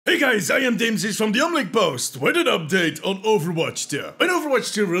Hey guys, I am Damesies from the Omnic Post with an update on Overwatch 2. When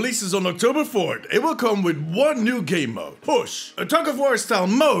Overwatch 2 releases on October 4th, it will come with one new game mode, Push. A tug of war style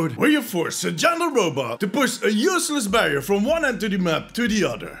mode where you force a gentle robot to push a useless barrier from one end of the map to the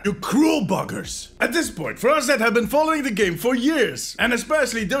other. You cruel buggers. At this point, for us that have been following the game for years, and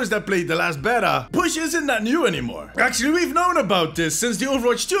especially those that played the last beta, Push isn't that new anymore. Actually, we've known about this since the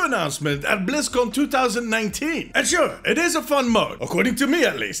Overwatch 2 announcement at BlizzCon 2019. And sure, it is a fun mode, according to me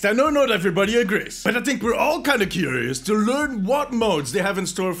at least. I know not everybody agrees, but I think we're all kind of curious to learn what modes they have in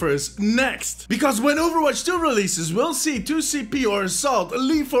store for us next. Because when Overwatch 2 releases, we'll see 2CP or Assault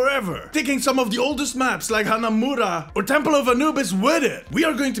leave forever, taking some of the oldest maps like Hanamura or Temple of Anubis with it. We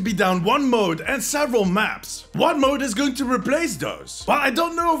are going to be down one mode and several maps. What mode is going to replace those? Well, I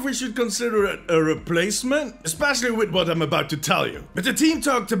don't know if we should consider it a replacement, especially with what I'm about to tell you. But the team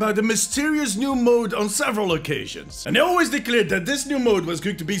talked about a mysterious new mode on several occasions, and they always declared that this new mode was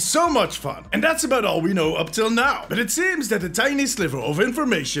going to be so much fun. And that's about all we know up till now. But it seems that a tiny sliver of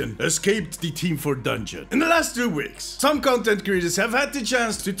information escaped the Team 4 dungeon. In the last 2 weeks, some content creators have had the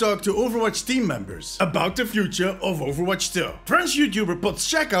chance to talk to Overwatch team members about the future of Overwatch 2. French YouTuber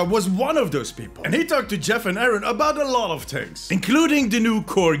Potcheka was one of those people, and he talked to Jeff and Aaron about a lot of things, including the new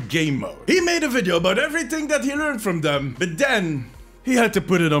core game mode. He made a video about everything that he learned from them, but then he had to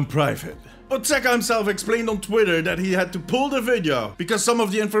put it on private. Potcheka himself explained on Twitter that he had to pull the video because some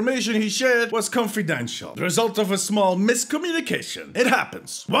of the information he shared was confidential, the result of a small miscommunication. It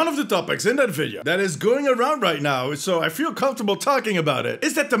happens. One of the topics in that video that is going around right now, so I feel comfortable talking about it,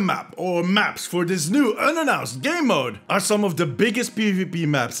 is that the map or maps for this new unannounced game mode are some of the biggest PvP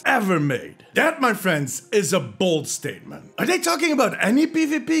maps ever made. That, my friends, is a bold statement. Are they talking about any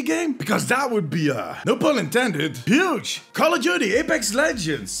PvP game? Because that would be no pun intended, huge. Call of Duty, Apex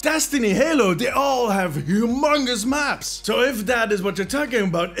Legends, Destiny, Halo, they all have humongous maps. So if that is what you're talking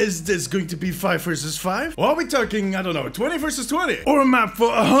about, is this going to be 5 versus 5? Or are we talking, I don't know, 20 versus 20? Or a map for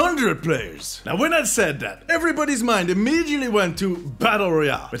 100 players? Now when I said that, everybody's mind immediately went to Battle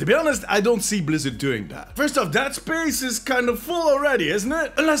Royale. But to be honest, I don't see Blizzard doing that. First off, that space is kind of full already, isn't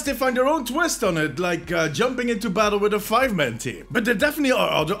it? Unless they find their own twist on it, like jumping into battle with a 5-man team. But there definitely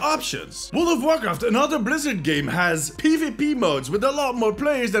are other options. World of Warcraft, another Blizzard game, has PvP modes with a lot more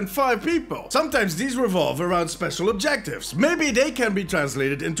players than 5 people. Sometimes these revolve around special objectives. Maybe they can be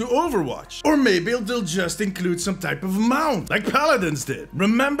translated into Overwatch. Or maybe they'll just include some type of mount, like Paladins did.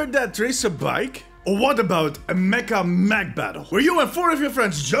 Remember that Tracer bike? Or what about a mecha mag battle, where you and 4 of your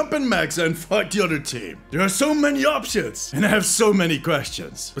friends jump in mechs and fight the other team? There are so many options, and I have so many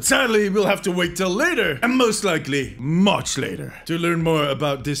questions. But sadly, we'll have to wait till later, and most likely, much later, to learn more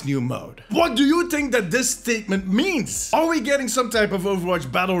about this new mode. What do you think that this statement means? Are we getting some type of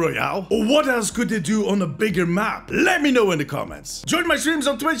Overwatch Battle Royale? Or what else could they do on a bigger map? Let me know in the comments. Join my streams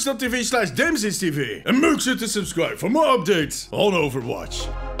on twitch.tv/DamesiesTV, and make sure to subscribe for more updates on Overwatch.